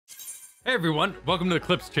Hey everyone, welcome to the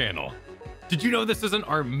Clips channel. Did you know this isn't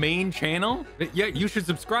our main channel? Yeah, you should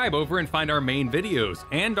subscribe over and find our main videos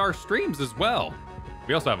and our streams as well.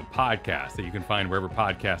 We also have a podcast that you can find wherever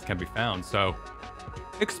podcasts can be found, so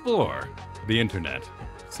explore the internet.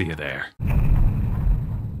 See you there.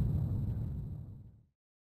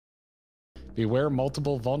 Beware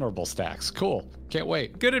multiple vulnerable stacks. Cool. Can't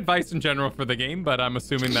wait. Good advice in general for the game, but I'm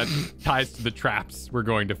assuming that ties to the traps we're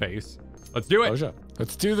going to face. Let's do it. Bozja.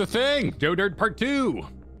 Let's do the thing. Joe Dirt Part 2.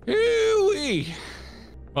 Ooh-wee.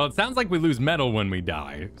 Well, it sounds like we lose metal when we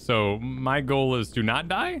die, so my goal is to not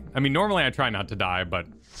die. I mean, normally I try not to die, but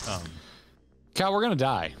Cal, we're gonna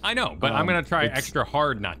die. I know, but I'm gonna try extra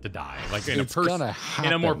hard not to die, like in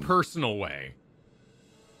a more personal way.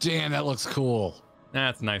 Damn, that looks cool.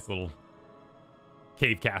 That's a nice little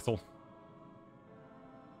cave castle.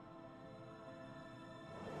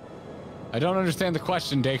 I don't understand the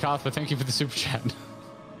question, Dakoff, but thank you for the super chat.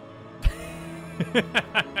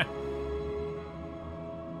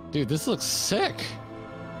 Dude, this looks sick.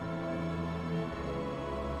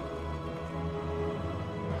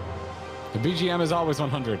 The BGM is always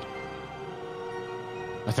 100.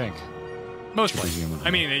 I think. Mostly.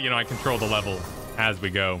 I mean, you know, I control the level as we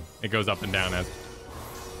go. It goes up and down as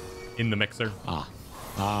in the mixer. Do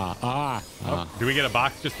we get a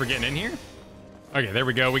box just for getting in here? Okay, there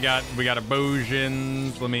we go. We got a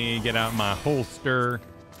Bozja. Let me get out my holster.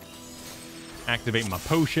 Activate my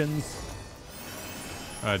potions.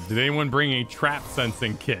 Did anyone bring a trap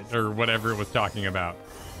sensing kit or whatever it was talking about?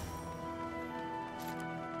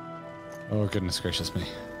 Oh, goodness gracious me.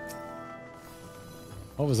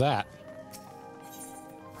 What was that?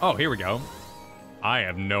 Oh, here we go. I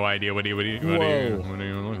have no idea what he would look like.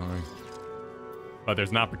 But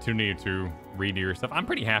there's an opportunity to read your stuff. I'm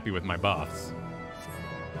pretty happy with my buffs.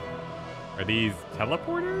 Are these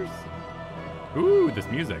teleporters? Ooh, this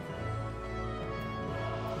music.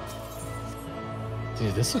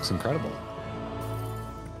 Dude, this looks incredible.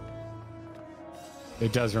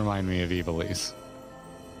 It does remind me of Evilise.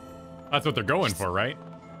 That's what they're going for, right?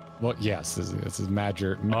 Well, yes, this is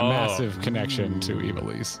massive connection to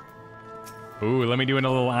Evilise. Ooh, let me do a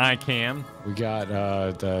little eye cam. We got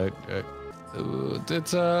it's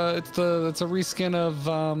a reskin of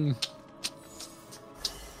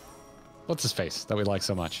what's his face that we like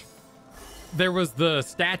so much. There was the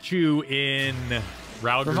statue in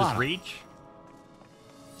Rauger's Reach.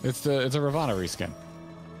 It's a Ravana reskin.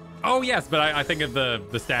 Oh yes, but I think of the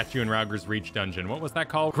statue in Rauger's Reach dungeon. What was that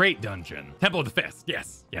called? Great Dungeon. Temple of the Fist.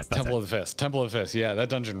 Yes, that's Temple of the Fist. Temple of the Fist. Yeah, that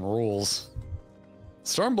dungeon rules.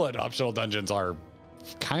 Stormblood optional dungeons are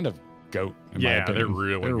kind of goat. In my opinion. They're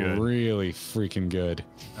really good. They're really freaking good.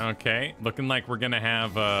 Okay, looking like we're gonna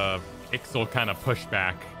have a Ixal kind of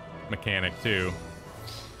pushback mechanic too.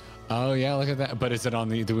 Oh yeah, look at that. But is it on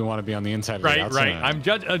the? Do we want to be on the inside or the outside? Right. I'm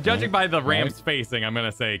judging by the ramp spacing. I'm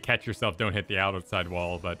gonna say catch yourself, don't hit the outside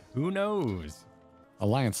wall. But who knows?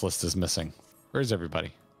 Alliance list is missing. Where's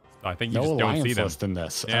everybody? I think you just don't see them. List in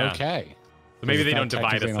this. Yeah. Okay. So maybe they don't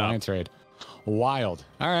divide us up. Raid. Wild.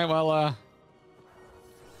 All right. Well,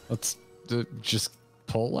 let's just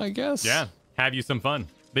pull, I guess. Yeah. Have you some fun.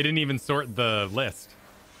 They didn't even sort the list.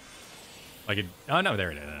 Like it. Oh no,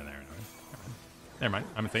 there it is. Never mind.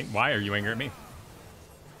 I'm saying, why are you angry at me?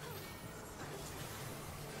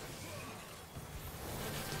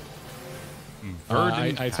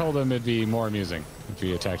 I told him it'd be more amusing if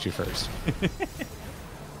he attacked you first.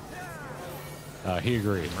 He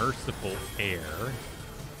agreed. Merciful air.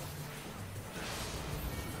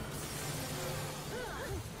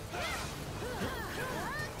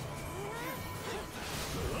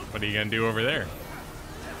 What are you gonna do over there?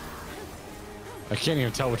 I can't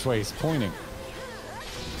even tell which way he's pointing.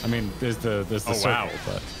 I mean, there's the circle, wow.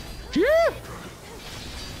 But yeah!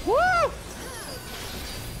 Woo!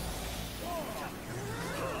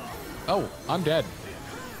 Oh, I'm dead.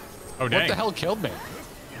 Oh, dang. What the hell killed me?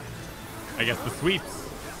 I guess the sweeps.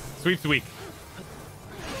 Sweeps weak.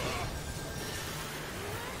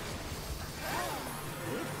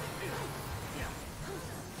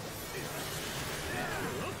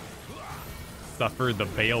 Suffer the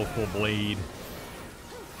baleful blade.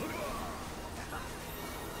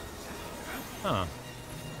 Huh.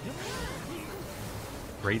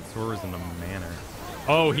 Great swords in the manor.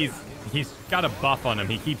 Oh, he's got a buff on him.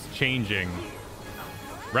 He keeps changing.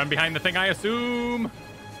 Run behind the thing, I assume.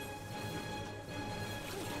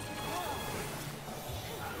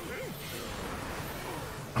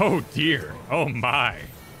 Oh dear. Oh my.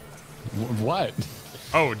 What?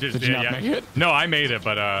 Oh, just Did you not make it? No, I made it,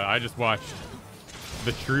 but I just watched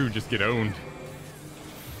the True just get owned.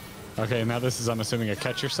 Okay, now this is, I'm assuming, a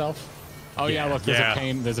catch yourself. Oh yeah, look,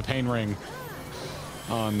 there's a pain ring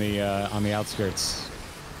on the outskirts.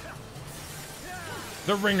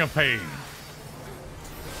 The Ring of Pain.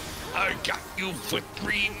 I got you for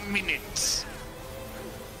 3 minutes.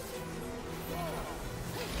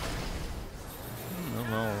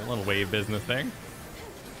 A little wave business there.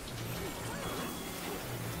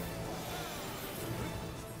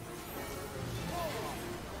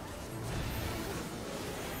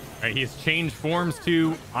 All right, he has changed forms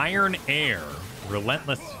to Iron Air,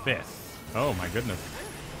 Relentless Fist. Oh my goodness.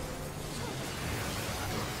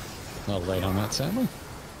 A little late on that, sadly.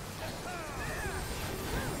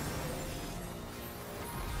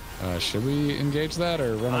 Should we engage that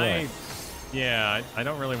or run away? Yeah, I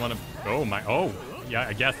don't really want to. Oh my. Oh, yeah.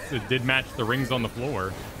 I guess it did match the rings on the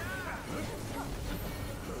floor.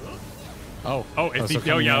 Oh, it's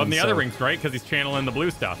on the other rings, right? Because he's channeling the blue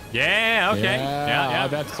stuff. Yeah. Okay. Yeah. Oh,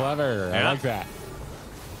 that's clever. Yeah. I like that.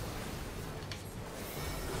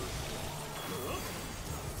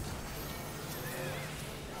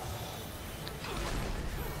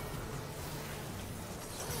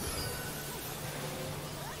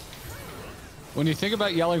 When you think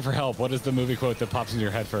about yelling for help, what is the movie quote that pops into your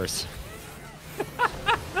head first?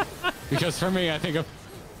 Because for me, I think of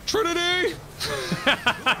Trinity.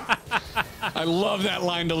 I love that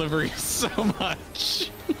line delivery so much.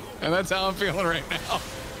 And that's how I'm feeling right now.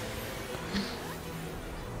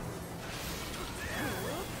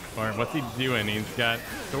 All right, what's he doing? He's got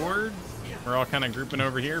swords. We're all kind of grouping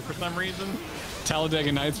over here for some reason.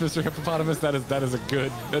 Talladega Nights, Mr. Hippopotamus. That is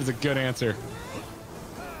a good answer.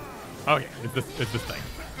 Okay, it's this thing.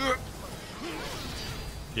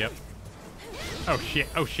 Yep. Oh shit!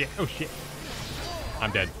 Oh shit! Oh shit! I'm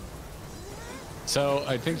dead. So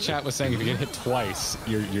I think chat was saying if you get hit twice,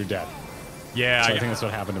 you're dead. Yeah, so I think that's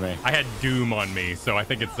what happened to me. I had Doom on me, so I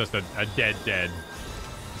think it's just a dead.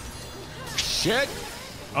 Shit!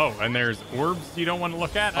 Oh, and there's orbs you don't want to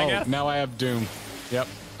look at, I guess? Now I have Doom. Yep.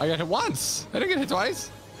 I got hit once. I didn't get hit twice.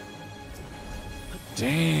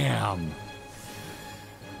 Damn.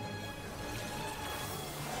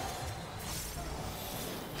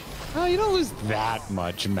 Oh, you don't lose that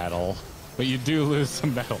much metal, but you do lose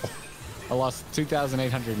some metal. I lost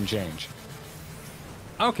 2,800 and change.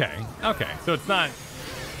 Okay. So it's not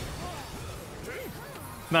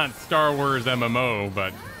Star Wars MMO,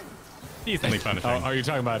 but decently punishing. Are you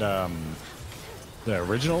talking about the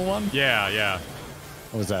original one? Yeah.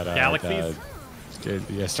 What was that? Galaxies?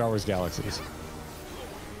 Yeah, Star Wars Galaxies.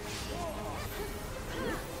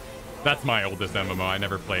 That's my oldest MMO. I've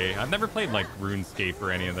never played like RuneScape or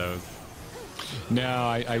any of those. No,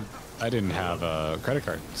 I didn't have a credit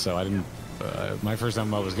card, so I didn't. My first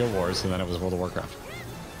MMO was Guild Wars, and then it was World of Warcraft.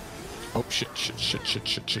 Oh shit!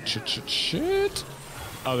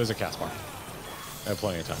 Oh, there's a cast bar. I have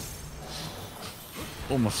plenty of time.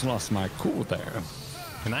 Almost lost my cool there.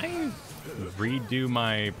 Can I redo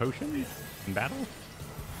my potions in battle?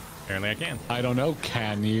 Apparently I can. I don't know.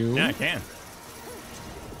 Can you? Yeah, I can.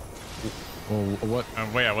 Well, what?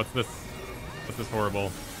 Wait, what's this? What's this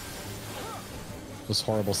horrible? This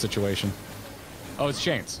horrible situation. Oh, it's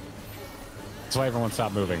chains. That's why everyone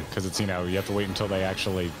stopped moving, because it's, you have to wait until they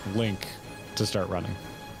actually link to start running.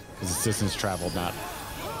 Because it's distance traveled, not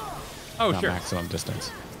sure. maximum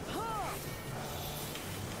distance.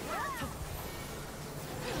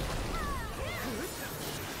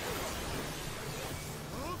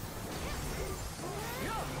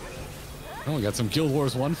 Oh, we got some Guild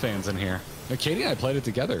Wars 1 fans in here. Katie and I played it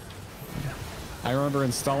together. I remember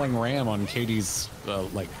installing RAM on Katie's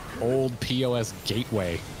old POS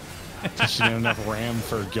gateway. She didn't have enough RAM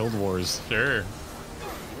for Guild Wars. Sure.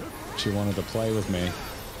 She wanted to play with me.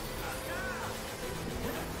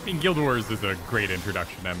 I mean, Guild Wars is a great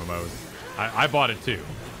introduction to MMOs. I bought it too.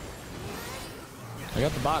 I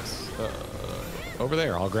got the box over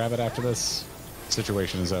there. I'll grab it after this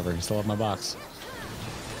situation is over. You still have my box.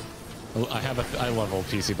 I love old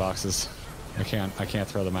PC boxes. I can't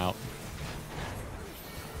throw them out.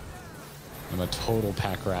 I'm a total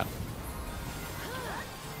pack rat.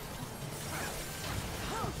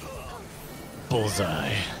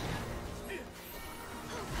 Bullseye.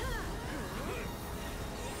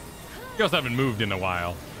 You also haven't moved in a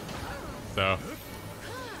while, so.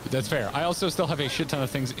 That's fair. I also still have a shit ton of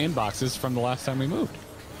things in boxes from the last time we moved.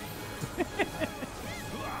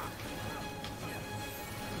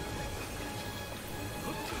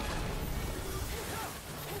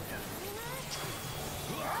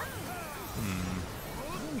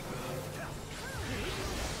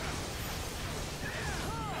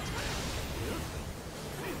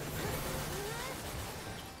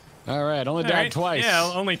 All right, only died twice.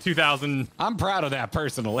 Yeah, only 2,000. I'm proud of that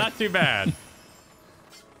personally. Not too bad.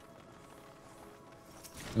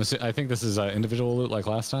 I think this is individual loot like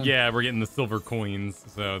last time. Yeah, we're getting the silver coins,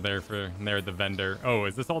 so they're at the vendor. Oh,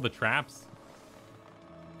 is this all the traps?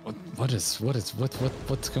 What's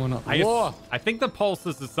going on? I think the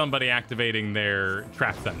pulses is somebody activating their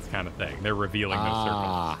trap sense kind of thing. They're revealing those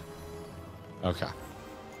circles. Okay.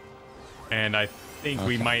 And I think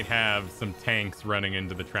we might have some tanks running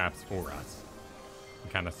into the traps for us.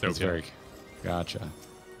 Kind of soaking. Gotcha.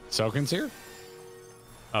 Soakin's here?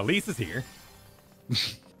 Lisa's here.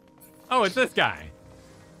 Oh, it's this guy.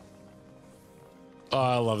 Oh,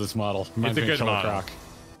 I love this model. It's a good model. Croc.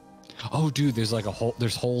 Oh, dude, there's like a hole.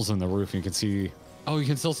 There's holes in the roof. You can see. Oh, you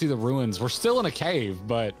can still see the ruins. We're still in a cave,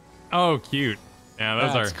 but. Oh, cute.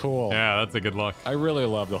 Yeah, that's cool. Yeah, that's a good look. I really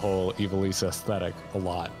love the whole Evilise aesthetic a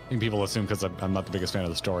lot. I think people assume because I'm not the biggest fan of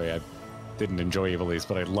the story, I didn't enjoy Evilise,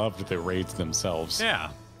 but I loved the raids themselves.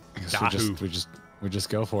 Yeah. We just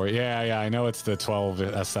go for it. Yeah, I know it's the 12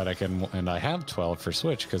 aesthetic, and I have 12 for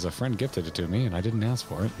Switch because a friend gifted it to me, and I didn't ask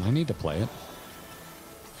for it. I need to play it.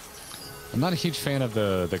 I'm not a huge fan of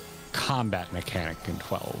the combat mechanic in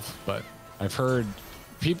 12, but I've heard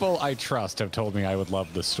people I trust have told me I would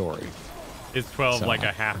love the story. Is 12 like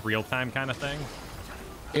a half real-time kind of thing?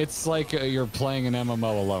 It's like you're playing an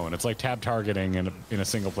MMO alone. It's like tab targeting in a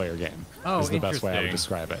single-player game. Oh, is the best way I would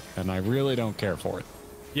describe it, and I really don't care for it.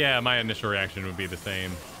 Yeah, my initial reaction would be the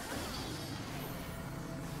same.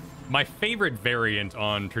 My favorite variant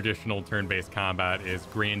on traditional turn-based combat is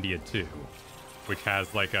Grandia 2, which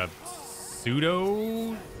has like a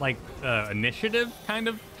pseudo initiative kind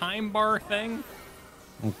of time bar thing.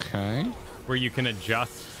 Okay. Where you can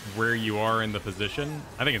adjust where you are in the position.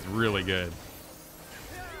 I think it's really good.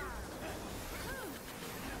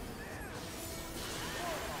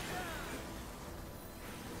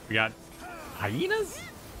 We got hyenas?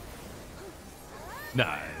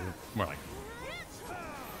 Nah, more like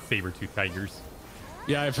saber-tooth tigers.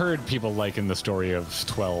 Yeah, I've heard people liken the story of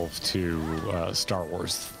 12 to Star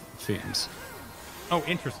Wars themes. Oh,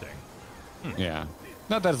 interesting. Yeah.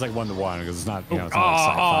 Not that it's like one-to-one, because it's not, it's not like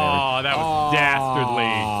sci-fi. Oh, that was dastardly.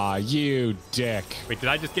 Aw, you dick. Wait, did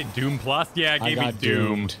I just get Doom Plus? Yeah, it gave me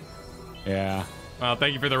doomed. Yeah. Well,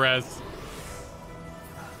 thank you for the res.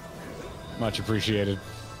 Much appreciated.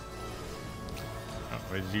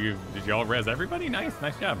 Oh, did you all res everybody? Nice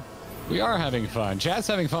job. We are having fun. Chat's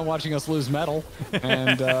having fun watching us lose metal,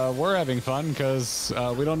 and we're having fun because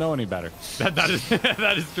we don't know any better. That is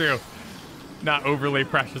that is true. Not overly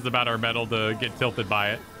precious about our metal to get tilted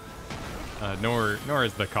by it. Nor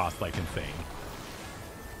is the cost like insane.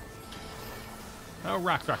 Oh,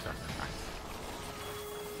 rocks.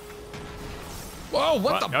 Whoa,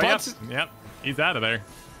 what the butts? Yep, he's out of there.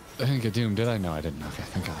 I didn't get doomed, did I? No, I didn't. Okay,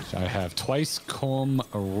 thank God. I have twice comb.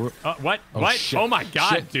 What? Oh, what? shit. Oh my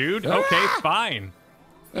God, Shit. dude. Ah! Okay, fine.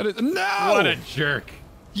 No! What a jerk.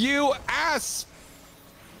 You ass!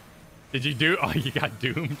 Did you do? Oh, you got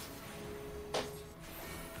doomed.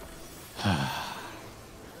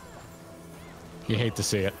 You hate to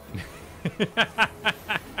see it. Did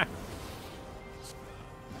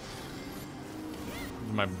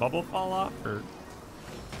my bubble fall off, or?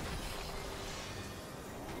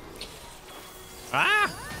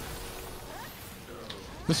 Ah!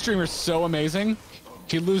 The streamer's so amazing.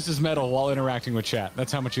 He loses metal while interacting with chat.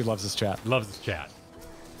 That's how much he loves his chat. Loves his chat.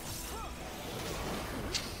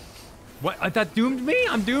 What? That doomed me?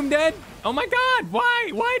 I'm doom dead? Oh my God!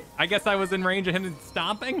 Why? What? I guess I was in range of him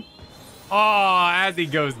stomping. Oh, as he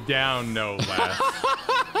goes down, no less.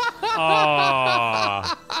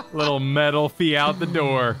 Oh, little metal fee out the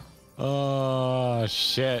door. Oh,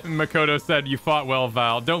 shit. Makoto said, "You fought well,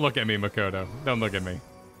 Val." Don't look at me, Makoto. Don't look at me.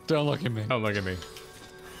 Don't look at me. Don't look at me.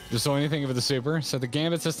 Just so anything of the super. So the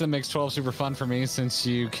Gambit system makes 12 super fun for me since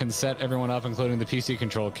you can set everyone up, including the PC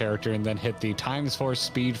control character, and then hit the ×4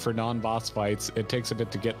 speed for non-boss fights. It takes a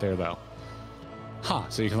bit to get there, though. Huh,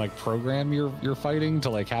 so you can like program your fighting to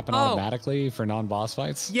like happen automatically for non-boss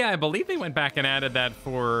fights? Yeah, I believe they went back and added that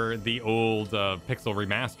for the old Pixel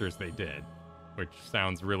remasters they did, which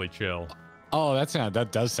sounds really chill. Oh,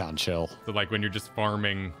 that does sound chill. So like when you're just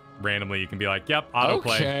farming randomly, you can be like, yep, autoplay,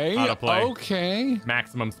 okay, autoplay. Okay.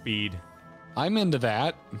 Maximum speed. I'm into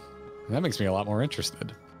that. That makes me a lot more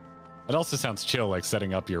interested. It also sounds chill, like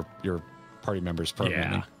setting up your party members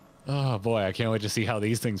programming. Yeah. Oh boy, I can't wait to see how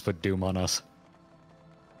these things put Doom on us.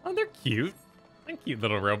 Oh, they're cute. They're cute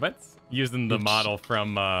little robots. Using the model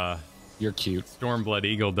from You're cute. Stormblood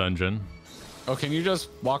Eagle Dungeon. Oh, can you just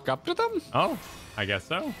walk up to them? Oh, I guess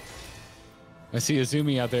so. I see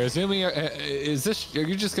Azumi out there. Azumi, are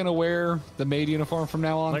you just gonna wear the maid uniform from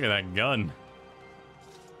now on? Look at that gun.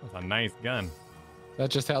 That's a nice gun.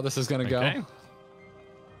 That's just how this is gonna go.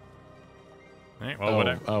 All right, well,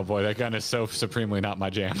 whatever. Oh boy, that gun is so supremely not my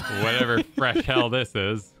jam. Whatever fresh hell this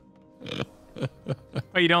is.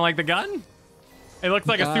 Oh, you don't like the gun? It looks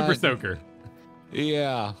like a super soaker.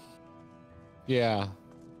 Yeah. Yeah.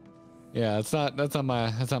 Yeah, that's not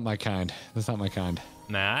my kind. That's not my kind.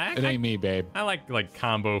 Nah, it ain't me, babe. I like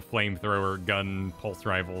combo flamethrower gun pulse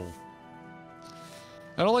rifle.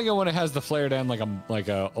 I don't like it when it has the flared end like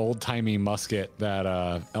a old timey musket that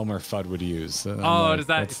Elmer Fudd would use. Does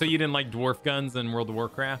that? So you didn't like dwarf guns in World of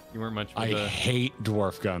Warcraft? You weren't much. I hate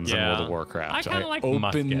dwarf guns in World of Warcraft. I kind of like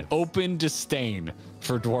open disdain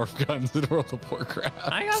for dwarf guns in World of Warcraft.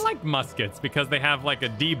 I like muskets because they have like a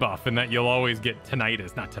debuff in that you'll always get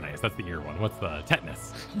tinnitus. Not tinnitus. That's the ear one. What's the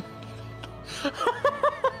tetanus?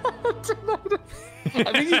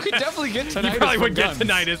 I think you could definitely get tinnitus. You probably would guns. Get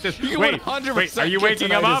tinnitus. You wait, 100% are you waking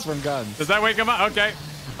him up? From guns. Does that wake him up? Okay.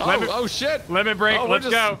 Oh shit! Limit break. Let's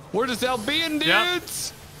go. We're just out being dudes. Yep.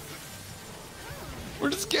 We're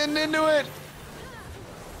just getting into it.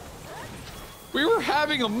 We were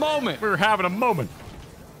having a moment. We're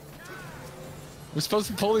supposed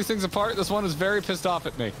to pull these things apart. This one is very pissed off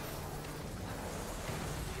at me.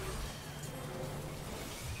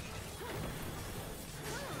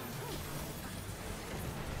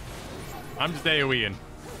 I'm just AoEing.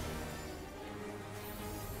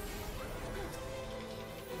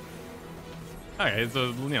 Okay, it's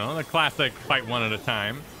the classic fight one at a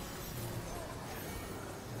time.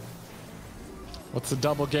 What's a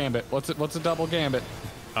double gambit? What's a double gambit?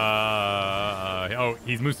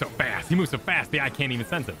 He moves so fast. The eye can't even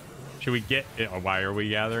sense it. Should we get it? Why are we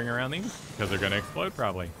gathering around these? Because they're gonna explode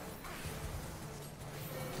probably.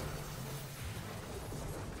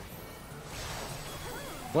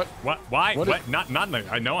 What? Why? What? Not in the.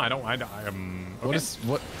 I know. I don't. Okay.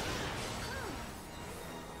 What?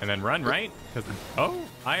 And then run, right? Because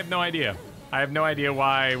I have no idea. I have no idea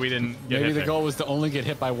why we didn't get maybe hit the goal was to only get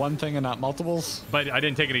hit by one thing and not multiples. But I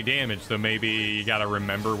didn't take any damage, so maybe you gotta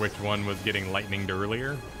remember which one was getting lightninged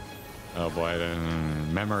earlier. Oh boy,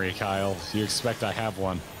 memory, Kyle. You expect I have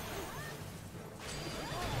one.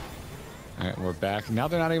 All right, we're back. Now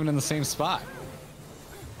they're not even in the same spot.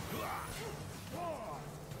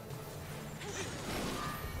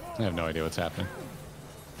 I have no idea what's happening.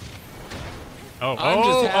 I'm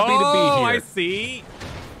just happy to be here.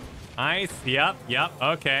 I see. Yep.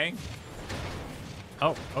 Okay.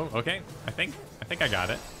 Okay. I think I got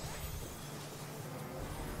it.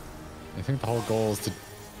 I think the whole goal is to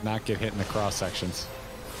not get hit in the cross sections.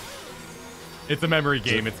 It's a memory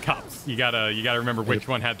game. It's cups. You gotta remember which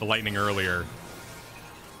one had the lightning earlier,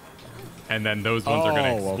 and then those ones are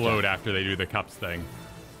gonna explode after they do the cups thing.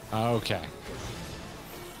 Okay.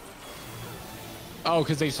 Oh,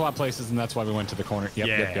 because they swap places, and that's why we went to the corner.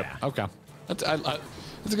 Yep. Okay, that's a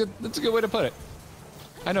good way to put it.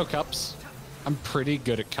 I know cups. I'm pretty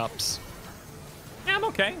good at cups. Yeah, I'm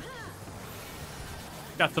okay.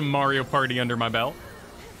 Got some Mario Party under my belt.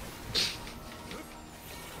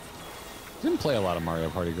 Didn't play a lot of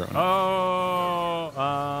Mario Party growing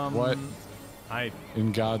up. What?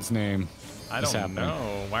 In God's name, I don't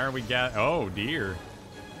know. Why are we Oh dear.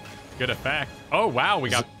 Good effect. Oh wow,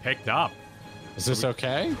 we got picked up. Is this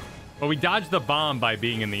okay? Well, we dodged the bomb by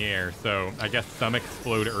being in the air, so I guess some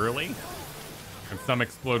explode early, and some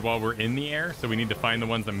explode while we're in the air, so we need to find the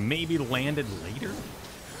ones that maybe landed later.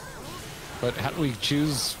 But how do we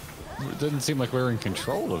choose? It doesn't seem like we're in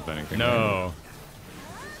control of anything. No. Right?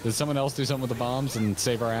 Did someone else do something with the bombs and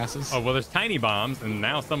save our asses? Oh, well, there's tiny bombs, and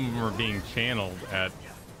now some of them are being channeled at...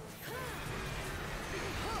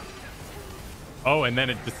 Oh, and then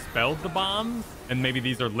it dispelled the bombs? And maybe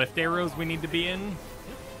these are lift arrows we need to be in?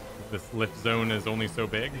 This lift zone is only so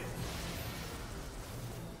big?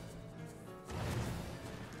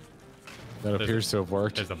 That appears to have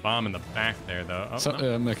worked. There's a bomb in the back there, though. Oh, so,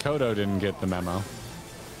 no. Makoto didn't get the memo.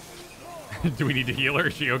 Do we need to heal her?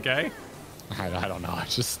 Is she okay? I don't know.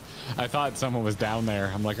 I thought someone was down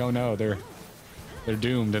there. I'm like, oh no, they're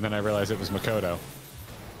doomed. And then I realized it was Makoto.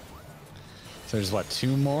 So there's what,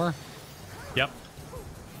 2 more? Yep.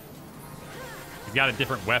 He's got a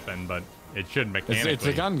different weapon, but it should mechanically. It's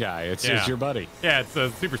a gun guy. It's your buddy. Yeah, it's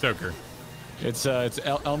a super soaker. It's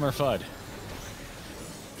Elmer Fudd.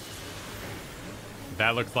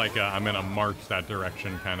 That looks like I'm gonna march that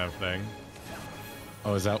direction kind of thing.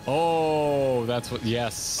 Oh, is that? Oh, that's what.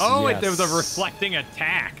 Yes. Oh, yes. There was a reflecting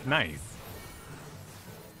attack. Nice.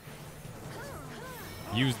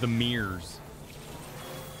 Use the mirrors.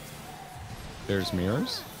 There's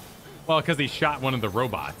mirrors? Well, because he shot one of the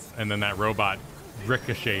robots, and then that robot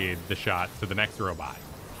ricocheted the shot to the next robot.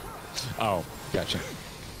 Oh, gotcha.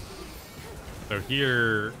 So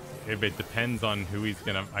here, if it depends on who he's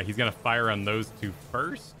gonna fire on those two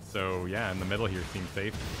first. So yeah, in the middle here seems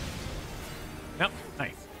safe. Yep,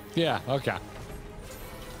 nice. Yeah, okay.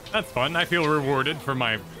 That's fun. I feel rewarded for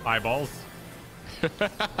my eyeballs.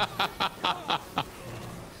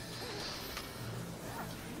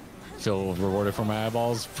 Feel rewarded for my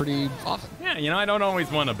eyeballs pretty often. Yeah, you know, I don't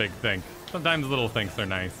always want a big thing. Sometimes little things are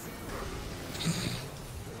nice.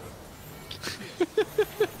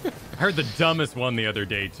 I heard the dumbest one the other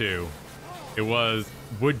day too. It was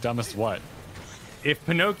Dumbest what? if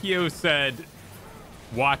Pinocchio said,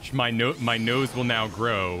 "Watch my nose will now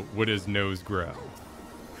grow," would his nose grow?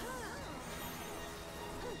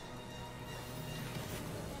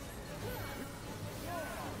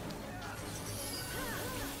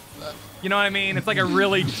 You know what I mean? It's like a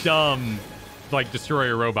really dumb, like,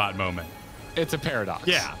 destroy a robot moment. It's a paradox.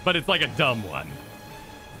 Yeah, but it's like a dumb one.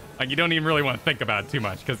 Like, you don't even really want to think about it too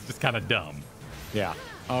much because it's just kind of dumb. Yeah.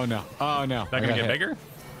 Oh no. Oh no. Is that gonna get bigger?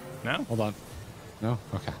 No? Hold on. No?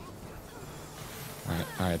 Okay.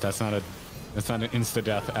 Alright, that's not an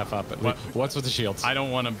insta-death F up. What's with the shields? I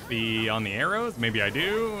don't want to be on the arrows. Maybe I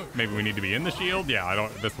do. Maybe we need to be in the shield. Yeah, I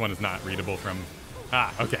don't. This one is not readable from...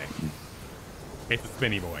 Ah, okay. It's a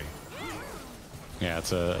spinny boy. Yeah,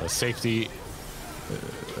 it's a safety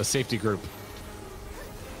group.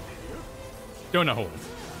 Donut holes.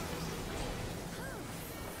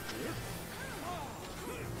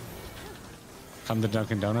 Come to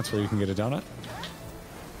Dunkin' Donuts where you can get a donut.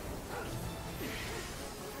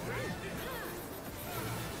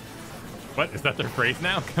 What? Is that their phrase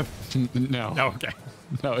now? No. No, okay.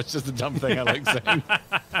 No, it's just a dumb thing I like saying.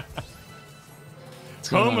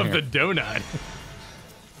 Home of the donut.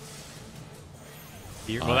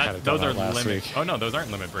 Well, those are limit. Oh no, those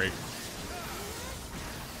aren't limit breaks.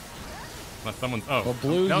 Unless someone's. Oh. Well,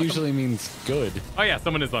 blue usually means good. Oh yeah,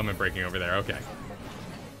 someone is limit breaking over there. Okay.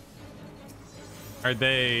 Are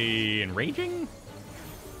they enraging?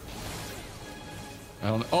 I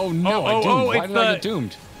don't. Oh no! I doomed. Why did I get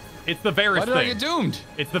doomed? It's the Varus thing. Why did I get doomed?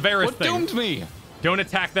 It's the Varus thing. What doomed me? Don't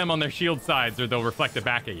attack them on their shield sides, or they'll reflect it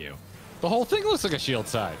back at you. The whole thing looks like a shield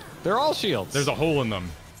side. They're all shields. There's a hole in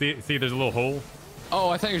them. See, there's a little hole. Oh,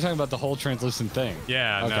 I thought you were talking about the whole translucent thing.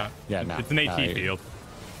 Yeah, okay. no. Yeah, no. It's an AT field.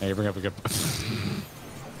 Now you bring up a good...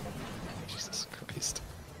 Jesus Christ.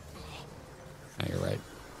 No, you're right.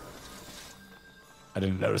 I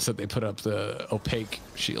didn't notice that they put up the opaque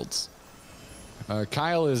shields.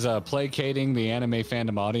 Kyle is placating the anime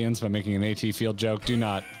fandom audience by making an AT field joke. Do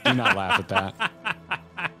not laugh at that.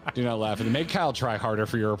 Do not laugh at it. Make Kyle try harder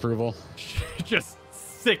for your approval. Just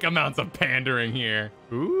sick amounts of pandering here.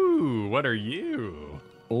 Ooh, what are you?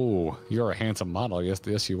 Oh, you're a handsome model.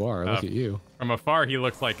 Yes, you are. Look at you. From afar, he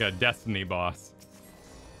looks like a Destiny boss.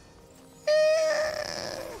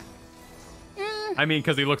 I mean,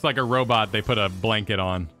 because he looks like a robot they put a blanket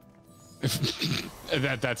on.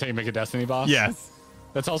 That's how you make a Destiny boss? Yes.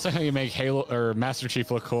 That's also how you make Halo or Master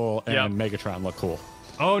Chief look cool and Megatron look cool.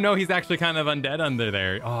 Oh, no, he's actually kind of undead under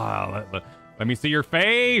there. Oh, let me see your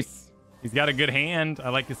face. He's got a good hand. I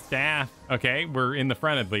like his staff. Okay, we're in the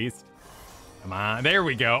front at least. Come on. There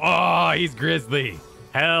we go. Oh, he's grizzly.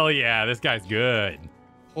 Hell yeah, this guy's good.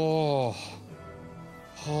 Oh.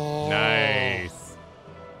 Nice.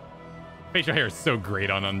 Facial hair is so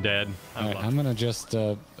great on undead. I'm going to just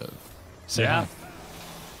say hi.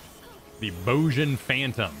 The Bozjan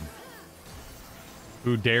Phantom.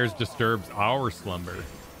 Who dares disturbs our slumber?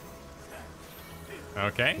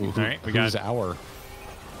 Okay. Ooh, all right. Who's our?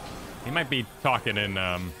 He might be talking in,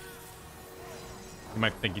 he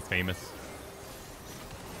might think he's famous.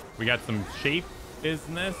 We got some shape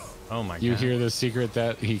business. Oh my god. You hear the secret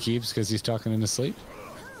that he keeps because he's talking in his sleep?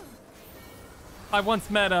 I once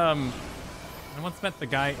met the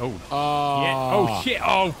guy. Oh. Yeah. Oh shit.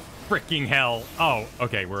 Oh freaking hell. Oh,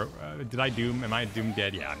 okay. Am I doomed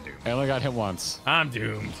dead? Yeah, I'm doomed. I only got hit once. I'm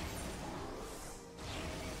doomed.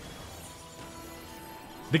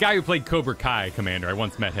 The guy who played Cobra Kai Commander, I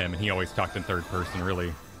once met him, and he always talked in third person.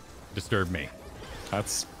 Really disturbed me.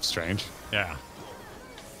 That's strange. Yeah.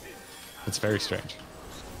 It's very strange.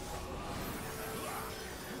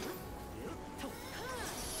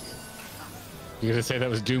 You gonna say that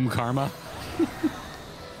was Doom Karma?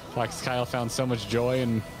 Like Kyle found so much joy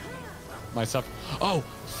in myself. Oh,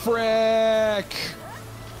 frick!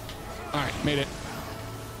 All right, made it.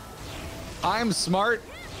 I'm smart.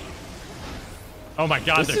 Oh my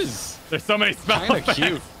god, there's so many spell effects.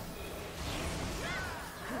 Kinda cute.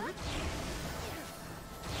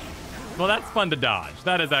 Well, that's fun to dodge.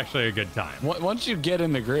 That is actually a good time. Once you get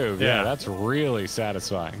in the groove, yeah, that's really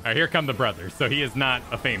satisfying. All right, here come the brothers. So he is not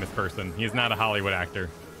a famous person. He is not a Hollywood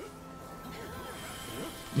actor.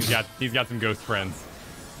 He's got some ghost friends.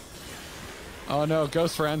 Oh no,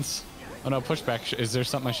 ghost friends. Oh no, pushback. Is there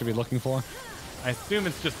something I should be looking for? I assume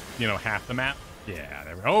it's just, you know, half the map. Yeah.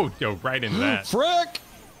 There we go. Oh, go right into that. Frick!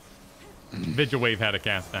 Vigil Wave had a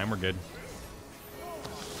cast time. We're good.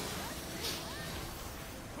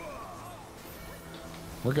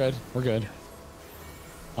 We're good. We're good.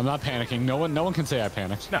 I'm not panicking. No one can say I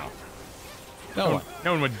panicked. No. No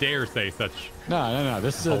one would dare say such. No.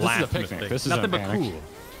 This is a picnic. Mistake. This is nothing a but panic. cool.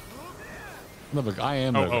 No, but I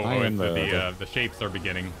am The shapes are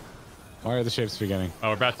beginning. Why are the shapes beginning? Oh,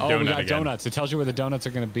 we're about to we donut got again. donuts. It tells you where the donuts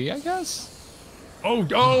are going to be, I guess.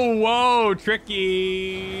 Whoa,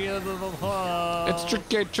 tricky. It's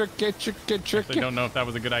tricky. I don't know if that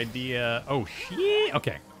was a good idea. Oh, shit.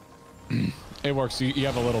 Okay. It works. You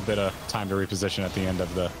have a little bit of time to reposition at the end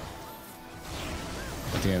of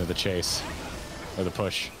the chase or the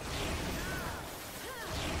push.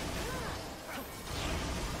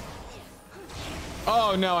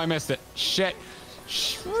 Oh no, I missed it. Shit.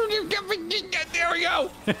 There we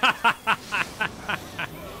go.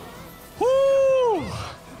 Woo!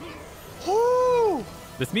 Woo!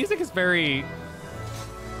 This music is very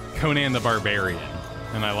Conan the Barbarian,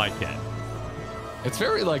 and I like it. It's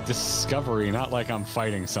very like Discovery, not like I'm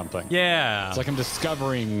fighting something. Yeah. It's like I'm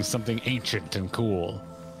discovering something ancient and cool.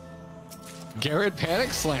 Garrett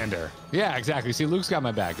Panic Slander. Yeah, exactly. See, Luke's got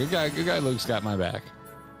my back. Good guy. Luke's got my back.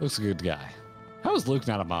 Luke's a good guy. How is Luke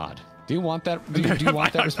not a mod? Do you want that? Do you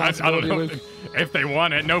want that responsibility, I don't know. Luke? If they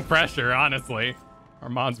want it, no pressure, honestly. Our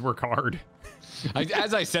mods work hard.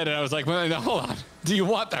 As I said it, I was like, well, no, hold on. Do you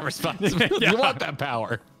want that responsibility? Yeah. Do you want that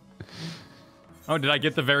power? Oh, did I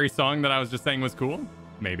get the very song that I was just saying was cool?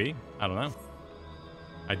 Maybe. I don't know.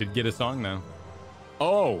 I did get a song, though.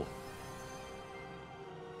 Oh.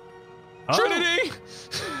 Trinity!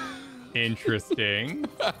 Interesting.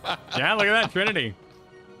 Yeah, look at that, Trinity.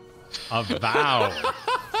 A vow.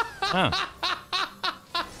 Huh.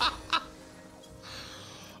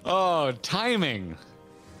 Oh, timing.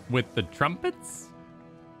 With the trumpets?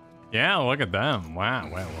 Yeah, look at them. Wow,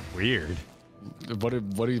 well, weird. What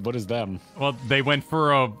is them? Well, they went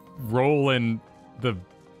for a roll in the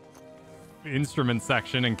instrument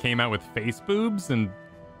section and came out with face boobs and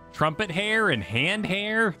trumpet hair and hand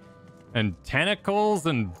hair and tentacles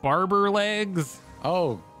and barber legs.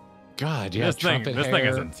 Oh, God, yeah, this thing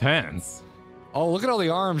is intense. Oh, look at all the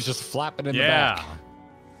arms just flapping in the back.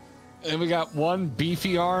 And we got one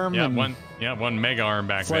beefy arm. Yeah, and one mega arm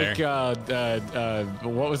back there. Like,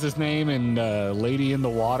 what was his name in Lady in the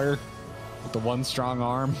Water? With the one strong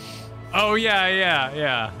arm. Oh,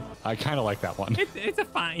 yeah. I kind of like that one. It's a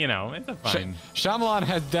fine, it's a fine. Shyamalan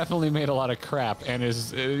has definitely made a lot of crap and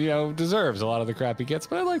is, deserves a lot of the crap he gets,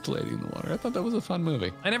 but I liked Lady in the Water. I thought that was a fun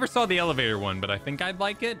movie. I never saw the elevator one, but I think I'd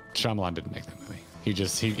like it. Shyamalan didn't make that movie. He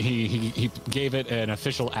just, he gave it an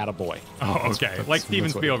official attaboy. Oh, okay. Like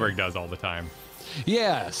Steven Spielberg does all the time.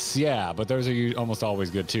 Yes, yeah, but those are almost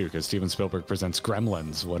always good too, because Steven Spielberg presents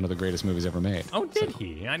Gremlins, one of the greatest movies ever made. Oh, did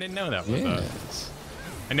he? I didn't know that was yes.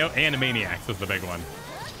 I know Animaniacs was the big one.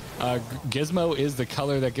 Gizmo is the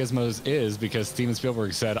color that Gizmo's is because Steven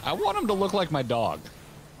Spielberg said, I want him to look like my dog.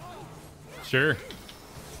 Sure.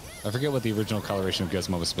 I forget what the original coloration of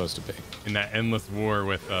Gizmo was supposed to be. In that endless war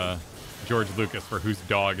with George Lucas for whose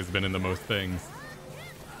dog has been in the most things.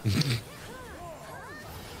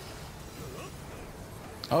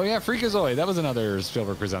 Oh yeah, Freakazoid. That was another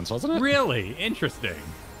Spielberg Presents, wasn't it? Really? Interesting.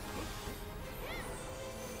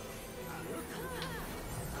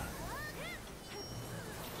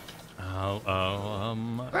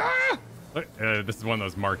 This is one of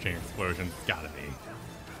those marching explosions. It's gotta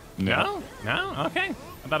be. No? Okay.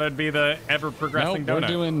 I thought it'd be the ever-progressing donut. We're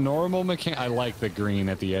doing normal I like the green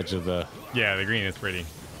at the edge of the... Yeah, the green is pretty.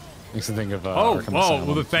 Makes me think of... well,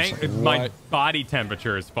 the thing... My body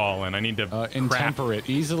temperature has fallen. I need to... Intemperate.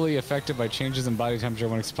 Easily affected by changes in body temperature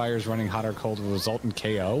when expires running hot or cold will result in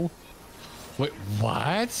KO. Wait,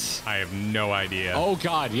 what? I have no idea. Oh,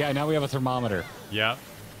 God. Yeah, now we have a thermometer. Yep.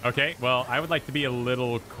 Okay, well, I would like to be a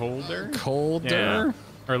little colder. Colder? Yeah.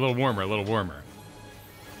 Or a little warmer,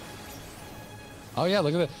 Oh, yeah,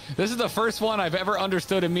 look at that. This is the first one I've ever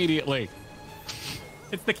understood immediately.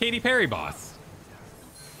 It's the Katy Perry boss.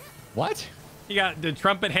 What? You got the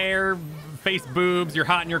trumpet hair, face boobs, you're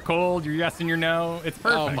hot and you're cold, you're yes and you're no. It's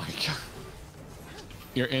perfect. Oh, my God.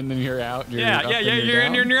 You're in and you're out. You're you're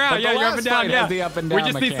in and you're out. But yeah, you're up and down. Yeah, the up and down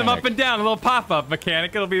we just need some up and down, a little pop-up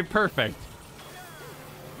mechanic. It'll be perfect.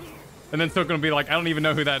 And then Silk will be like, I don't even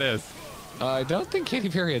know who that is. I don't think Katy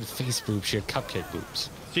Perry had face boobs. She had cupcake boobs.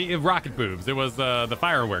 She had rocket boobs. It was the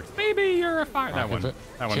fireworks. Baby, you're a fire. That one.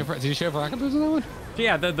 Did she have rocket boobs in that one?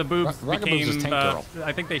 Yeah, the boobs Rocket became. Boobs is Tank Girl.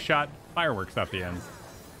 I think they shot fireworks at the end.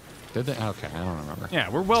 Did they? Okay, I don't remember. Yeah,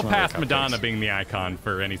 we're well Some other past Madonna cupcakes. being the icon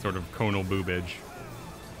for any sort of conal boobage.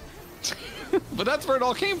 But that's where it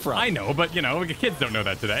all came from. I know, but you know, kids don't know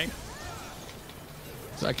that today.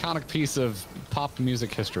 It's an iconic piece of pop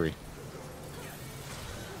music history.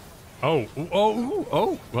 Oh,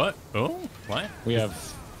 what? Oh, what? We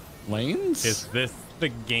have lanes? Is this the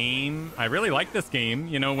game? I really like this game.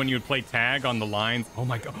 You know, when you would play tag on the lines. Oh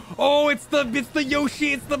my god. Oh, it's the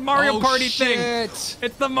Yoshi. It's the Mario Party thing. It's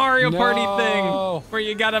the Mario Party thing where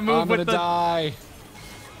you gotta move with the.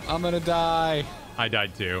 I'm gonna die. I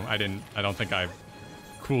died too. I don't think I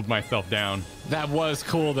cooled myself down. That was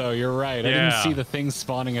cool though. You're right. Yeah. I didn't see the things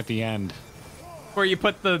spawning at the end. Where you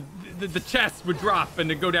put the chest would drop and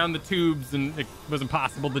it'd go down the tubes, and it was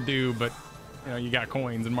impossible to do, but you know, you got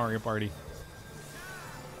coins in Mario Party.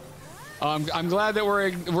 I'm glad that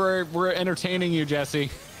we're entertaining you,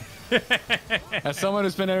 Jesse. As someone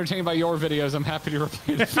who's been entertained by your videos, I'm happy to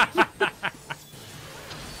repeat it.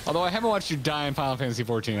 Although I haven't watched you die in Final Fantasy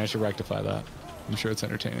XIV, I should rectify that. I'm sure it's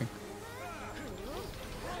entertaining.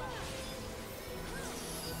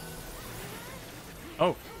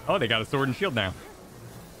 Oh, they got a sword and shield now.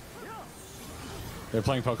 They're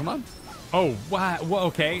playing Pokemon? Oh, wow. Well,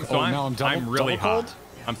 okay. So now I'm really double hot. cold?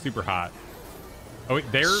 I'm super hot. Oh,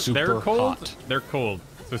 wait, they're Super cold. hot. They're cold.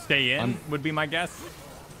 So stay in would be my guess.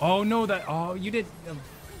 Oh no, you did.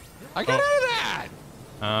 I got out of that.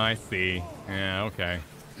 Oh, I see. Yeah. Okay.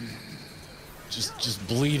 Just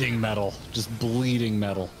bleeding metal. Just bleeding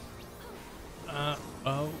metal. Come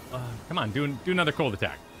on, do another cold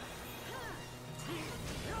attack.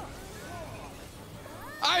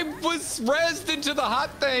 I was rezzed into the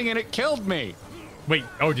hot thing and it killed me. Wait.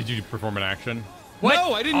 Oh, did you perform an action? What?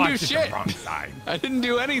 No, I didn't do did shit. The wrong side. I didn't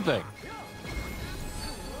do anything.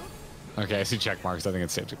 Okay, I see check marks. I think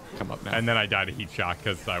it's safe to come up now. And then I died a heat shock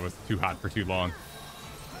because I was too hot for too long.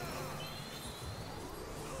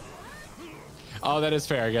 Oh, that is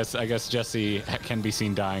fair. I guess Jesse can be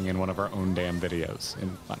seen dying in one of our own damn videos in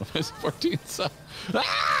Final Fantasy XIV. So.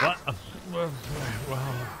 Ah! What?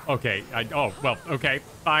 Well, okay. Okay.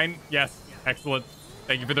 Fine. Yes. Excellent.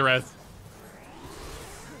 Thank you for the res.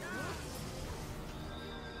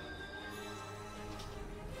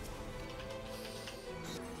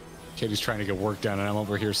 Katie's trying to get work done, and I'm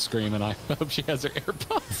over here screaming. I hope she has her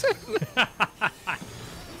AirPods in.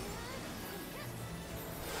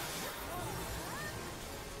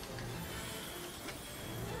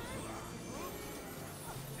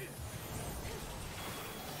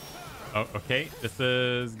 Oh, okay. This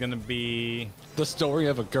is gonna be The story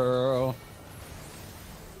of a girl.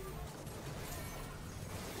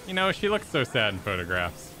 You know, she looks so sad in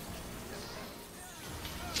photographs.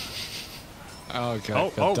 Oh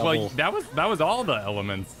god. Well, that was all the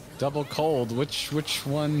elements. Double cold. Which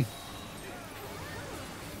one?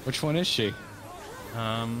 Which one is she?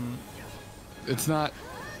 It's not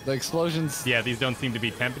the explosions. Yeah, these don't seem to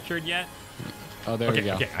be temperatured yet. Oh, there we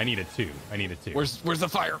go. Okay, I need a 2. Where's the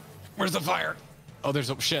fire? Where's the fire? Oh, there's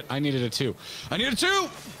a shit. I needed a 2. I need a 2.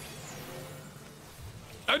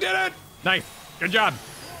 I did it. Nice. Good job.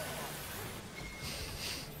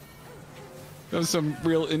 That was some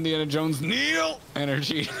real Indiana Jones Neil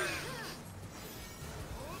energy.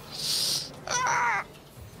 Ah!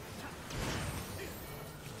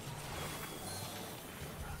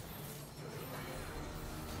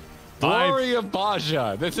 Glory of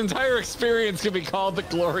Bozja. This entire experience could be called the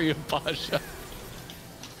Glory of Bozja.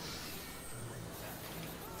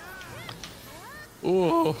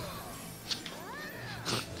 Ooh.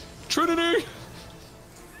 Trinity.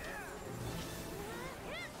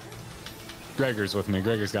 Gregor's with me.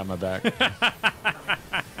 Gregor's got my back.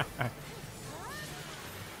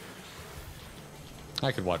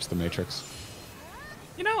 I could watch The Matrix.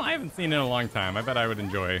 You know, I haven't seen it in a long time. I bet I would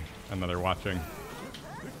enjoy another watching.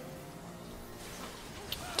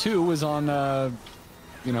 2 was on,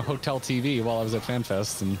 Hotel TV while I was at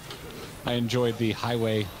FanFest, and I enjoyed the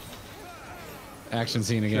highway action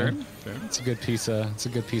scene again. Sure. It's a good piece. It's a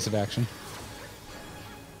good piece of action.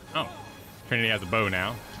 Oh, Trinity has a bow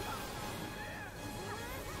now.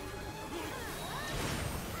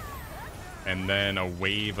 And then a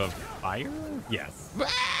wave of fire? Yes.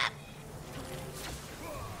 Nice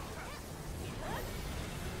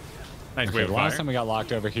Okay, wave the of last fire. time we got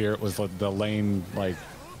locked over here, it was the lane,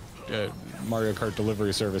 Mario Kart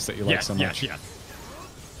delivery service that you like so much. Yes.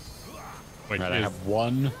 Which Right, I is have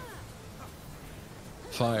 1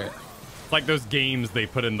 fire. like those games they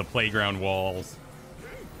put in the playground walls.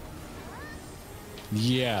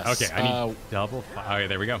 Yes. Okay, I need double fire. Okay,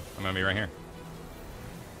 there we go. I'm gonna be right here.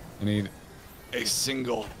 I need a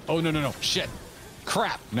single. Oh, no, no, no. Shit.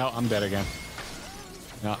 Crap. No, I'm dead again.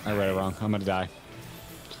 No, I read it wrong. I'm gonna die.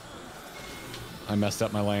 I messed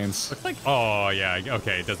up my lanes. Looks like, oh yeah,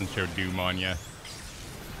 okay, it doesn't show doom on you.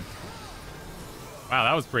 Wow,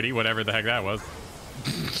 that was pretty, whatever the heck that was.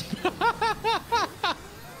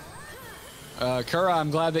 Kura,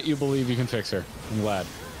 I'm glad that you believe you can fix her. I'm glad.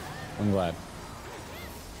 I'm glad.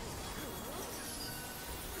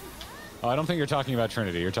 Oh, I don't think you're talking about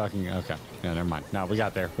Trinity. You're talking, okay. Yeah, never mind. No, we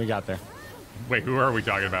got there. We got there. Wait, who are we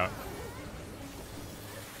talking about?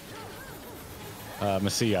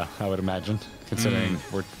 Messia, I would imagine, considering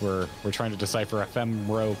we're trying to decipher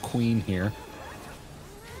Ephemeral Queen here.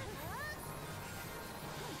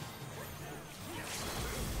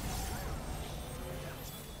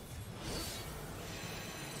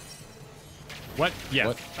 What? Yes.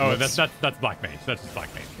 What? Oh, that's Black Mage. That's just Black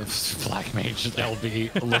Mage. Black Mage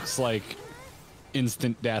LB looks like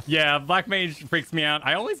instant death. Yeah, Black Mage freaks me out.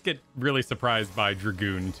 I always get really surprised by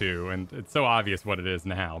Dragoon too, and it's so obvious what it is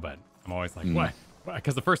now, but I'm always like, what?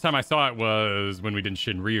 Because the first time I saw it was when we did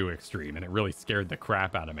Shinryu Extreme, and it really scared the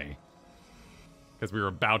crap out of me. Because we were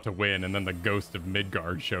about to win, and then the ghost of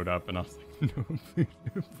Midgard showed up, and I was like, no,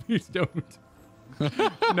 please don't.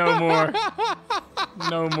 No more.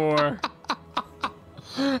 No more.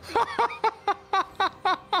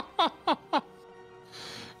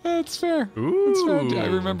 That's fair. Ooh. That's fair. I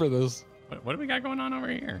remember this. What do we got going on over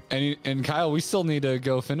here? And Kyle, we still need to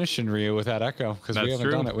go finish Shinryu with that Echo because we haven't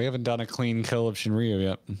done it. We haven't done a clean kill of Shinryu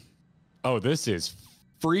yet. Oh, this is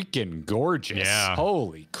freaking gorgeous. Yeah.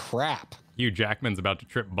 Holy crap. Hugh Jackman's about to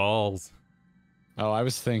trip balls. Oh, I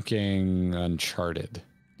was thinking Uncharted.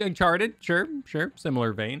 Uncharted, sure.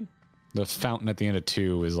 Similar vein. The fountain at the end of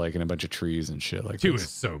 2 is like in a bunch of trees and shit like 2 this. is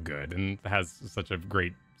so good and has such a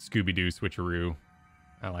great Scooby-Doo switcheroo.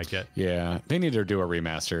 I like it. Yeah, they need to do a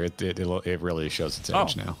remaster. It really shows its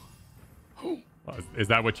age now. Is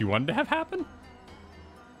that what you wanted to have happen?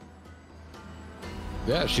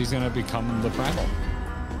 Yeah, she's gonna become the primal.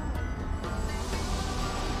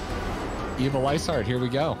 Evil Iceheart, here we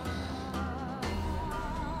go.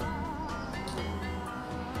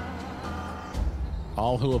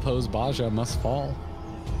 All who oppose Bozja must fall.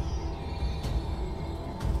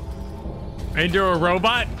 Into a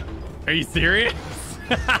robot? Are you serious?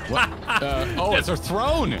 What? Oh, it's a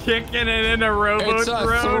throne. Kicking it in a robo It's a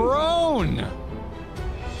throne.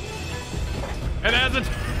 It has a...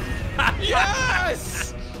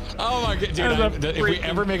 Yes! Oh my god, dude! If we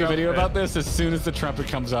ever make a video about this, as soon as the trumpet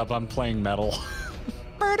comes up, I'm playing metal.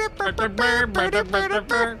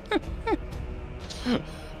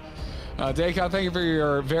 Daycon, thank you for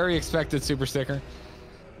your very expected super sticker.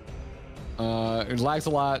 It lags a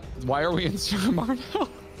lot. Why are we in Super Mario?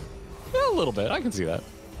 Yeah, a little bit. I can see that.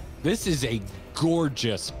 This is a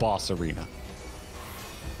gorgeous boss arena.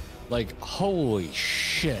 Like, holy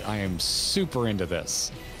shit, I am super into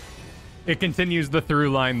this. It continues the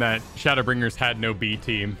through line that Shadowbringers had no B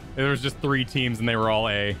team. There was just 3 teams and they were all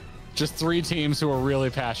A. Just 3 teams who were really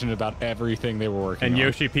passionate about everything they were working on. And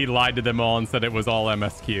Yoshi P lied to them all and said it was all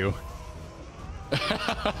MSQ.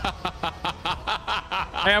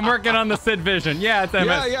 Hey, I'm working on the Sid Vision. Yeah, it's MS.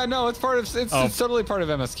 Yeah, no, it's part of it's totally part of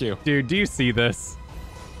MSQ. Dude, do you see this?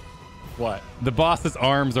 What? The boss's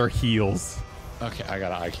arms are heels. Okay, I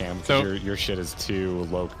got an eye cam. So your shit is too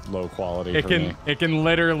low quality. It can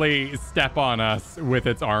literally step on us with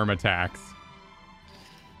its arm attacks.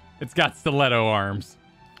 It's got stiletto arms.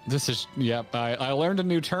 This is I learned a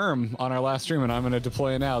new term on our last stream and I'm going to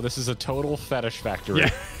deploy it now. This is a total fetish factory. Yeah.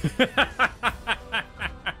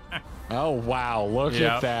 Oh wow, look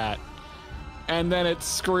at that. And then it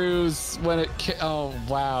screws when it oh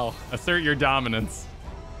wow. Assert your dominance.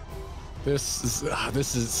 This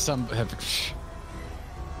is some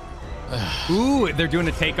Ooh, they're doing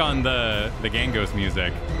a take on the Gangos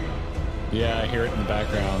music. Yeah, I hear it in the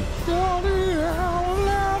background.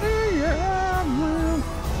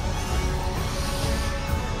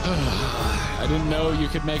 I didn't know you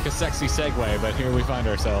could make a sexy segue, but here we find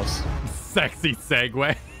ourselves. Sexy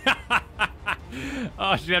segue.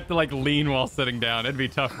 Oh, she'd have to like lean while sitting down. It'd be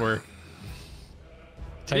tough work.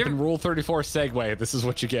 Type in Rule 34 Segway. This is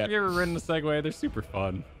what you get. Have you ever ridden a Segway? They're super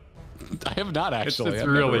fun. I have not actually. It's I've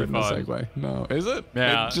really never ridden fun. a Segway. No, is it?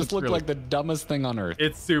 Yeah, it just looked really like the dumbest thing on earth.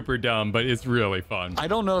 It's super dumb, but it's really fun. I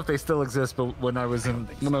don't know if they still exist, but when I was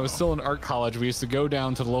still in art college, we used to go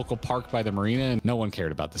down to the local park by the marina, and no one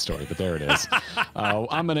cared about the story, but there it is.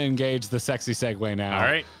 I'm gonna engage the sexy Segway now. All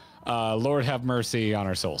right. Lord have mercy on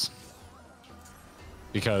our souls,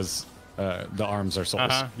 because the arms are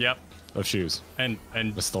souls. Yep. Of shoes. And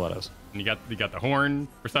with stilettos. And you got the horn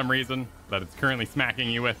for some reason that it's currently smacking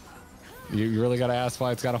you with. You really got to ask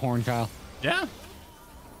why it's got a horn, Kyle? Yeah.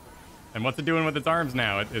 And what's it doing with its arms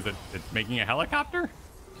now? It's making a helicopter?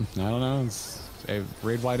 I don't know. It's a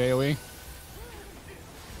raid-wide AoE.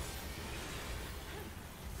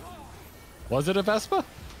 Was it a Vespa?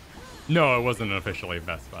 No, it wasn't officially a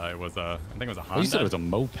Vespa. It was I think it was a Honda. Oh, you said it was a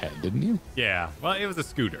moped, didn't you? Yeah. Well, it was a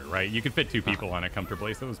scooter, right? You could fit 2 people on it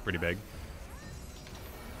comfortably, so it was pretty big.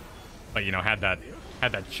 But you know, had that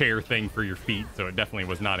chair thing for your feet, so it definitely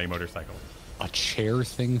was not a motorcycle. A chair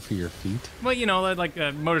thing for your feet? Well, you know, like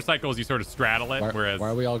motorcycles, you sort of straddle it. Why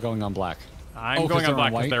are we all going on black? I'm going on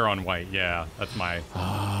black because they're on white. Yeah, that's my. And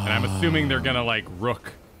I'm assuming they're gonna like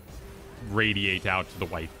rook radiate out to the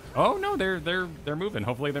white. Oh no, they're moving.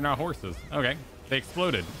 Hopefully they're not horses. Okay, they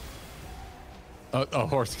exploded. A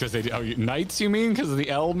horse because they do. Knights, you mean? Because of the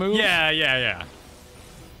L move? Yeah.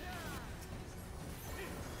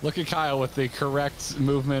 Look at Kyle with the correct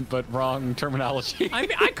movement but wrong terminology.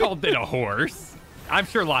 I called it a horse. I'm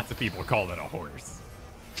sure lots of people called it a horse.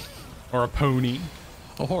 Or a pony.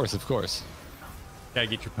 A horse, of course. Gotta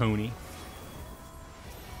get your pony.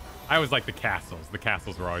 I always like the castles. The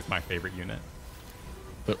castles were always my favorite unit.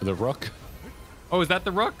 The rook? Oh, is that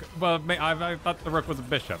the rook? Well, I thought the rook was a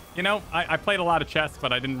bishop. You know, I played a lot of chess,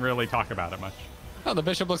 but I didn't really talk about it much. Oh, the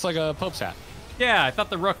bishop looks like a pope's hat. Yeah, I thought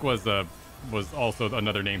the rook was also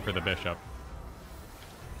another name for the bishop.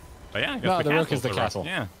 But yeah, I guess the rook is the castle.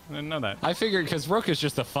 Yeah, I didn't know that. I figured, because rook is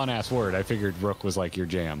just a fun-ass word. I figured rook was like your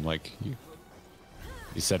jam. Like,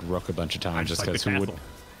 you said rook a bunch of times just because who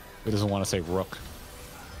doesn't want to say rook?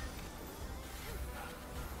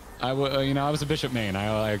 I was a bishop main.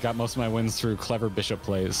 I got most of my wins through clever bishop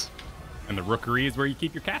plays. And the rookery is where you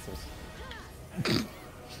keep your castles.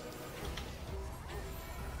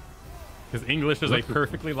 Because English is a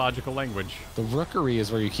perfectly logical language. The rookery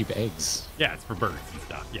is where you keep eggs. Yeah, it's for birds and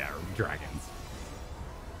stuff. Yeah, or dragons.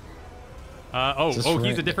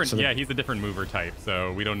 He's a different. He's a different mover type.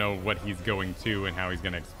 So we don't know what he's going to and how he's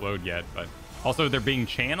going to explode yet. But also, they're being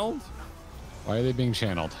channeled. Why are they being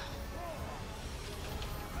channeled?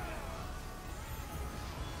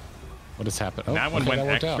 What has happened? Oh, that one went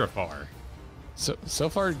extra far. So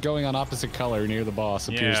far, going on opposite color near the boss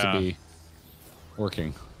appears to be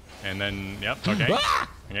working. And then, yep, okay.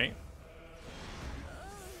 Okay.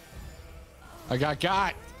 I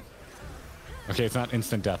got. Okay, it's not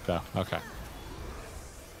instant death, though. Okay.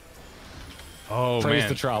 Oh, Praise man.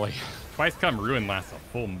 the trolley. Twice Come Ruin lasts a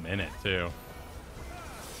full minute, too.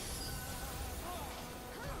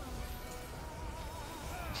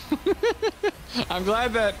 I'm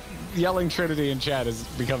glad that yelling Trinity in chat is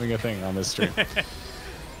becoming a thing on this stream.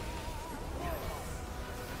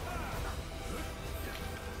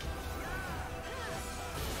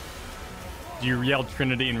 Do you yell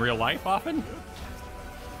Trinity in real life often?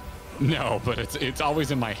 No, but it's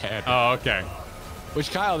always in my head. Oh, okay.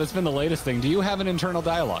 Which, Kyle, that's been the latest thing. Do you have an internal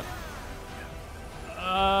dialogue?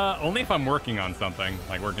 Only if I'm working on something,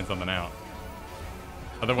 like working something out.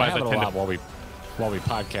 Otherwise, I have it a lot while we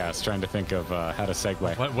podcast, trying to think of how to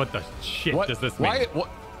segue. What the shit does this mean?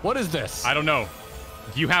 What is this? I don't know.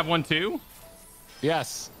 Do you have one too?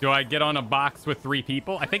 Yes. Do I get on a box with 3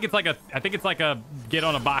 people? I think it's like a get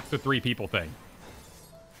on a box with 3 people thing.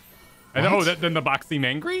 And, then the box seem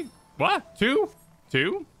angry? What? 2?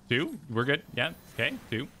 We're good. Yeah. Okay.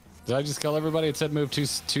 2. Did I just kill everybody? It said move two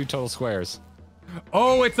total squares.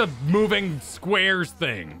 Oh, it's a moving squares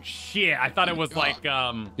thing. Shit. I thought it was like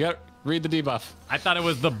Yep. Read the debuff. I thought it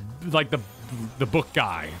was the book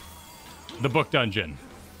guy. The book dungeon.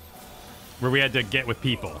 Where we had to get with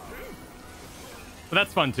people. But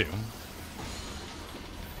that's fun too.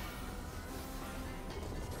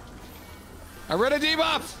 I read a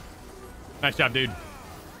debuff. Nice job, dude.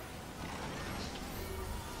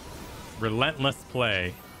 Relentless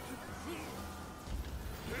play.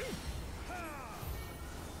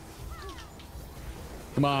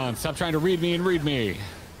 Come on, stop trying to read me and read me.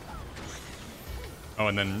 Oh,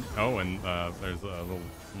 and there's a little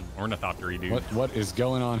ornithoptery dude. What is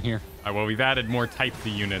going on here? Well, we've added more types of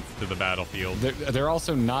units to the battlefield. They're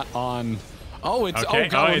also not on. Oh, it's okay. Oh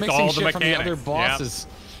god, we're it's mixing all the shit mechanics. from the other bosses.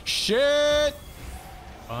 Yep. Shit.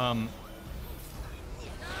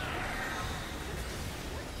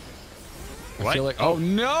 What? I feel like, oh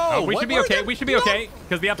no! We should be okay. We should be okay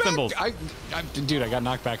because the up symbols. Dude, I got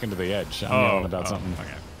knocked back into the edge. I'm yelling about something.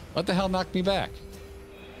 Okay. What the hell knocked me back?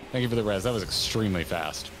 Thank you for the res. That was extremely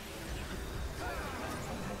fast.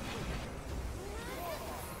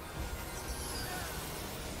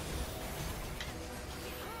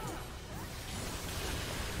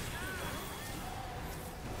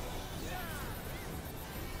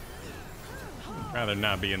 Rather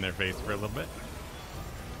not be in their face for a little bit.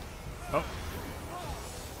 Oh.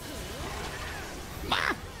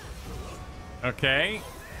 Okay.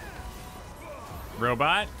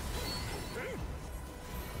 Robot.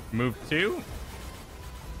 Move 2.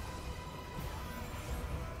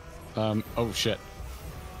 Oh shit.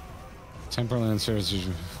 Temporal answers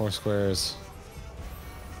 4 squares.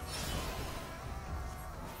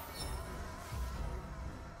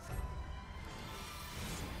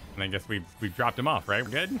 And I guess we've dropped him off, right? We're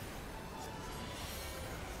good?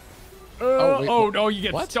 Wait, oh, you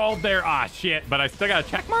get what? stalled there. Ah, shit. But I still got a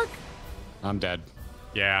check mark? I'm dead.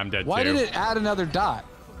 Yeah, I'm dead Why too. did it add another dot?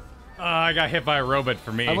 I got hit by a robot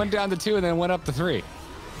for me. I went down to 2 and then went up to 3.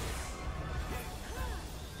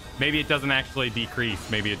 Maybe it doesn't actually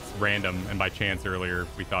decrease. Maybe it's random, and by chance earlier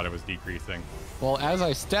we thought it was decreasing. Well, as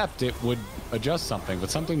I stepped, it would adjust something,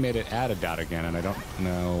 but something made it add a dot again, and I don't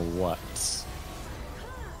know what.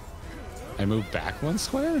 I moved back 1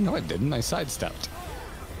 square? No, I didn't. I sidestepped.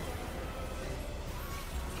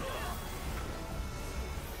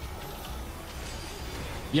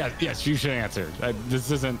 Yes, you should answer. This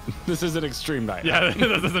isn't extreme night. Yeah,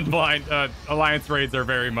 this isn't blind. Alliance raids are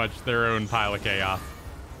very much their own pile of chaos.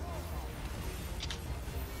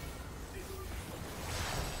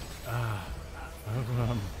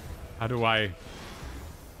 How do I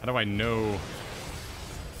know?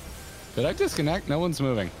 Did I disconnect? No one's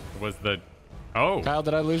moving. Was the... Oh. Kyle,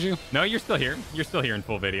 did I lose you? No, you're still here. You're still here in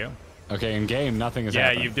full video. Okay, in game, nothing is Yeah,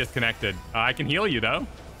 happening. you've disconnected. I can heal you, though.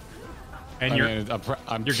 And I'm you're sure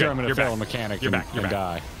I'm good. going to You're fail back. a mechanic You're and, back. You're and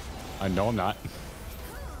back. die. I know I'm not.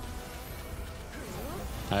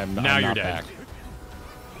 I'm now you're not dead. back.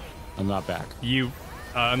 I'm not back. You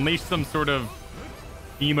unleashed some sort of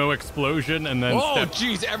emo explosion and then... Oh,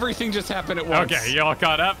 jeez, everything just happened at once. Okay, you all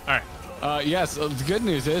caught up? All right. Yes, the good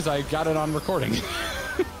news is I got it on recording.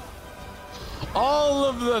 All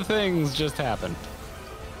of the things just happened.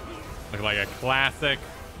 Look like a classic.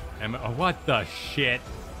 What the shit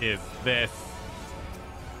is this?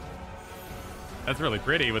 That's really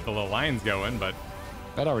pretty with the little lines going, but...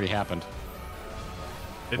 That already happened.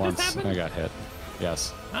 Did Once this happen? I got hit.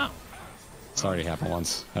 Yes. Oh. It's already happened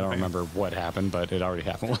once. I don't remember what happened, but it already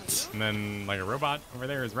happened once. And then, like, a robot over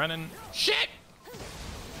there is running. Shit!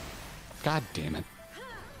 God damn it.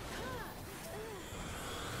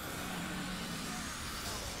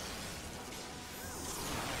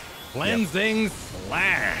 Cleansing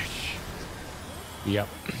Slash. Yep.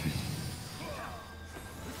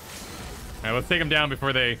 All right, let's take them down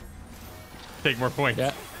before they take more points.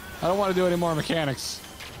 Yeah. I don't want to do any more mechanics.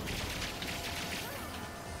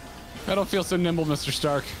 I don't feel so nimble, Mr.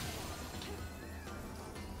 Stark.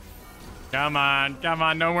 Come on,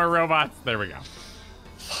 no more robots. There we go.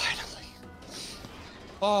 Finally.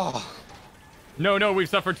 Oh. No, we've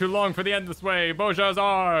suffered too long for the endless way. Bozja is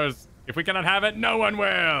ours. If we cannot have it, no one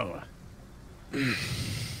will.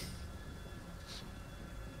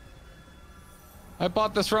 I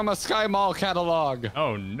bought this from a Sky Mall catalog.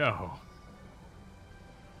 Oh, no.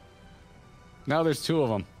 Now there's 2 of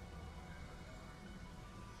them.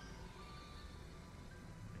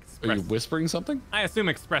 Are you whispering something? I assume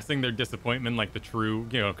expressing their disappointment like the true,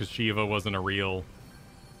 because Shiva wasn't a real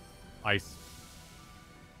ice.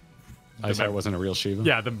 Iceheart wasn't a real Shiva?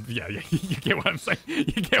 Yeah, you get what I'm saying. You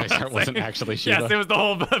get what I'm saying. Wasn't actually Shiva? Yes, it was the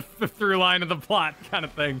whole the through line of the plot kind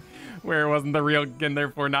of thing, where it wasn't the real, and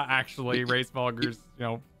therefore not actually race vulgars,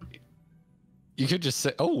 You could just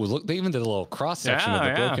say, oh, look, they even did a little cross-section of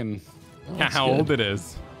the broken... Oh, yeah, how old it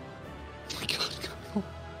is. Oh my God.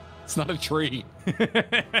 It's not a tree. This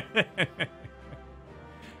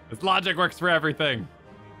logic works for everything.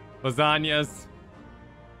 Lasagnas.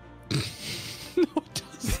 No, it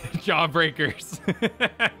doesn't. Jawbreakers.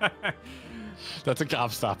 That's a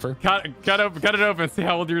gobstopper. Cut it open. See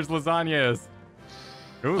how old your lasagna is.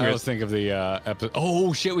 Ooh, I always think of the episode.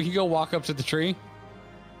 Oh shit! We can go walk up to the tree.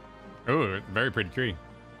 Ooh, very pretty tree.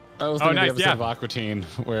 I was thinking nice, of the episode of Aqua Teen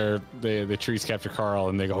where the trees capture Carl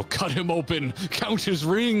and they go, cut him open, count his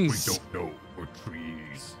rings. We don't know we're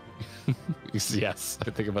trees. Yes,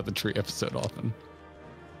 I think about the tree episode often.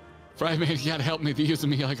 Fry man, you gotta help me. They're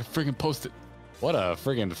using me like a friggin' post-it. What a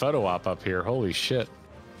friggin' photo op up here. Holy shit.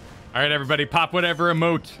 All right, everybody, pop whatever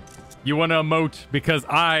emote you want to emote because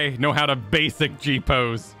I know how to basic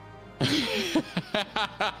G-pose.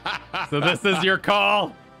 So this is your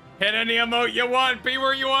call. Hit any emote you want. Be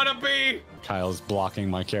where you want to be. Kyle's blocking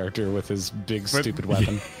my character with his big stupid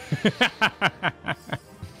weapon.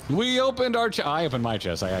 We opened our chest. I opened my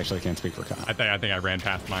chest. I actually can't speak for Kyle. I think I ran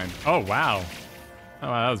past mine. Oh, wow. Oh,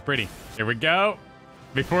 wow, that was pretty. Here we go.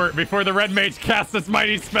 Before the red mage casts its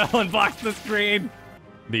mighty spell and blocks the screen.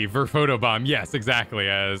 The Verphoto bomb. Yes, exactly,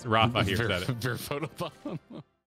 as Rafa here said it. Verphoto bomb.